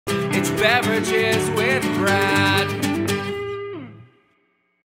Beverages with Brad.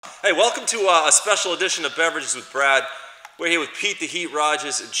 Hey, welcome to a special edition of Beverages with Brad. We're here with Pete the Heat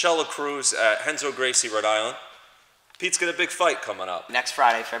Rogers and Marcelo Cruz at Henzo Gracie, Rhode Island. Pete's got a big fight coming up. Next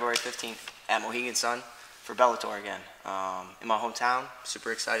Friday, February 15th, at Mohegan Sun for Bellator again. In my hometown,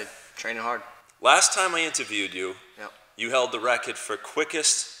 super excited, training hard. Last time I interviewed you, Yep. you held the record for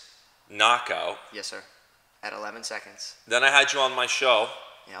quickest knockout. Yes, sir. At 11 seconds. Then I had you on my show.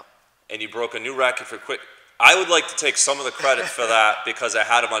 Yep. And you broke a new record for quick. I would like to take some of the credit for that because I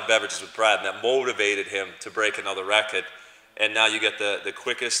had him on Beverages with Brad, and that motivated him to break another record. And now you get the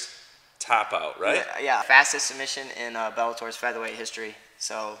quickest tap out, right? Yeah. Fastest submission in Bellator's featherweight history.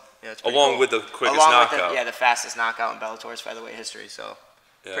 So, it's pretty Along cool. with the quickest knockout. The fastest knockout in Bellator's featherweight history. So,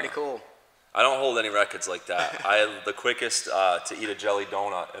 pretty cool. I don't hold any records like that. I had the quickest to eat a jelly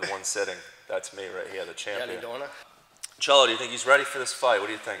donut in one sitting. That's me right here, the champion. Jelly donut. Cello, do you think he's ready for this fight? What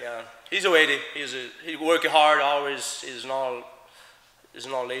do you think? Yeah, he's ready. He's working hard always. He's not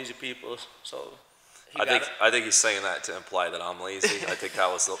lazy people. So I think he's saying that to imply that I'm lazy. I think that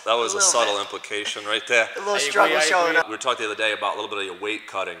was a subtle implication right there. A little struggle showing up. We were talking the other day about a little bit of your weight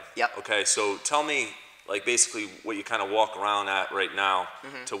cutting. Yep. Okay, so tell me, like, basically what you kind of walk around at right now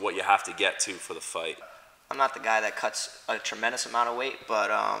to what you have to get to for the fight. I'm not the guy that cuts a tremendous amount of weight, but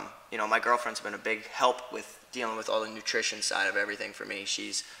my girlfriend's been a big help with dealing with all the nutrition side of everything for me.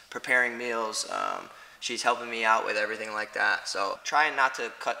 She's preparing meals. She's helping me out with everything like that. So trying not to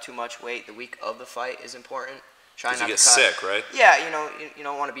cut too much weight the week of the fight is important. Trying not to cut. Because you get sick, right? Yeah, you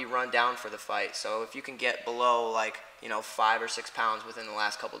don't want to be run down for the fight. So if you can get below 5 or 6 pounds within the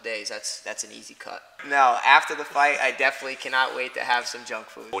last couple of days, that's an easy cut. No, after the fight, I definitely cannot wait to have some junk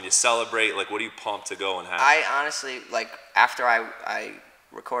food. When you celebrate, what are you pumped to go and have? I honestly, after I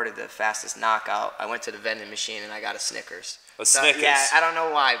recorded the fastest knockout, I went to the vending machine and I got a Snickers. Snickers? Yeah, I don't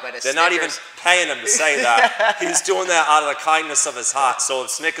know why, but They're not even paying him to say that. He's doing that out of the kindness of his heart. So if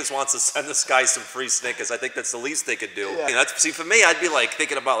Snickers wants to send this guy some free Snickers, I think that's the least they could do. Yeah. See, for me, I'd be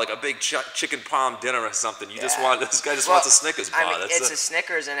thinking about a big chicken palm dinner or something. This guy just wants a Snickers bar. It's a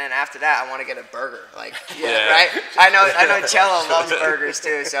Snickers, and then after that, I want to get a burger. Right? I know Cello loves burgers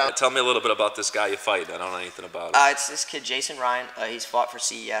too. So tell me a little bit about this guy you fight. I don't know anything about him. It's this kid, Jason Ryan. He's fought for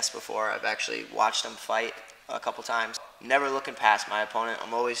CES before. I've actually watched him fight a couple times. Never looking past my opponent.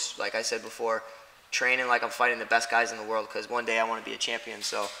 I'm always, like I said before, training like I'm fighting the best guys in the world because one day I want to be a champion.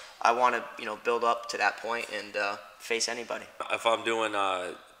 So I want to, build up to that point and face anybody. If I'm doing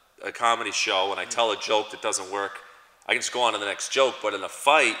a comedy show and I tell a joke that doesn't work, I can just go on to the next joke. But in a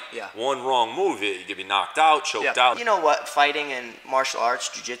fight, one wrong move, you could be knocked out, choked out. You know what? Fighting and martial arts,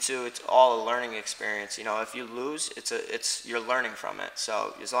 jiu-jitsu, it's all a learning experience. If you lose, you're learning from it.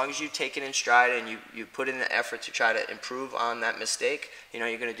 So as long as you take it in stride and you put in the effort to try to improve on that mistake, you're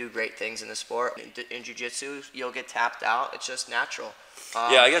going to do great things in the sport. In jiu-jitsu, you'll get tapped out. It's just natural.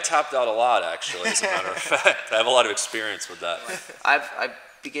 Yeah, I get tapped out a lot, actually, as a matter of fact. I have a lot of experience with that. I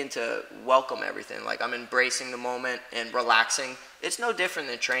begin to welcome everything. I'm embracing the moment and relaxing. It's no different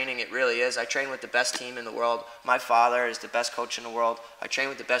than training. It really is. I train with the best team in the world. My father is the best coach in the world. I train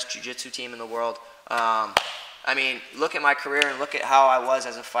with the best jiu-jitsu team in the world. Look at my career and look at how I was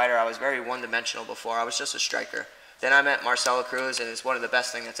as a fighter. I was very one-dimensional before. I was just a striker. Then I met Marcelo Cruz, and it's one of the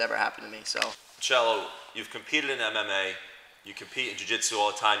best things that's ever happened to me. So, Cello, you've competed in MMA. You compete in jiu-jitsu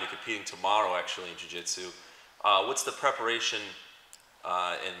all the time. You're competing tomorrow, actually, in jiu-jitsu. What's the preparation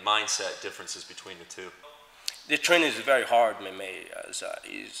and mindset differences between the two? The training is very hard,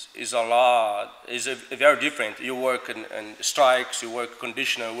 is a lot. Is very different. You work in strikes, you work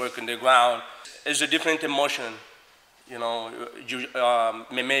conditioner, work on the ground. It's a different emotion.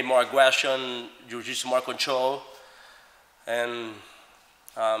 MMA more aggression, jiu-jitsu more control, and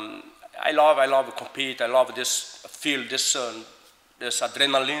I love to compete. I love this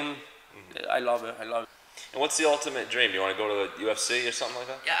adrenaline. I love it. And what's the ultimate dream? You want to go to the UFC or something like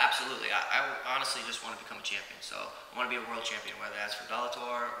that? Yeah, absolutely. I honestly just want to become a champion. So I want to be a world champion, whether that's for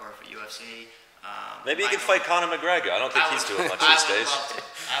Bellator or for UFC. Maybe you can fight Conor McGregor. I don't think he's doing much these days.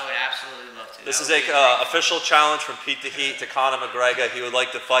 I would absolutely love to. This is an official challenge from Pete the Heat to Conor McGregor. He would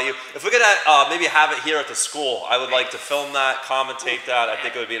like to fight you. If we could maybe have it here at the school, I would like to film that, commentate that. I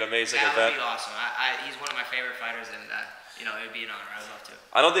think it would be an amazing event. That would be awesome. He's one of my favorite fighters, and it would be an honor. I would love to.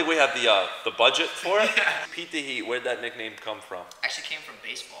 I don't think we have the budget for it. Pete the Heat, where'd that nickname come from? Actually came from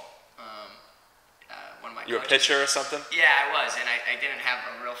baseball. One of my You're a pitcher or something? Yeah, I was, and I didn't have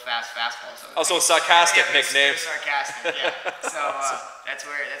a real fast fastball. So a sarcastic nickname. Sarcastic, yeah. So that's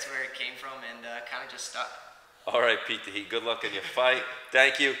where it came from, and kind of just stuck. All right, Pete the Heat, good luck in your fight.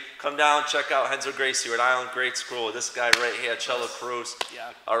 Thank you. Come down, check out Renzo Gracie, Rhode Island, great school. This guy right here, Marcelo Cruz.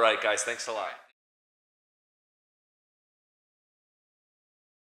 Yeah. All right, guys, thanks a lot.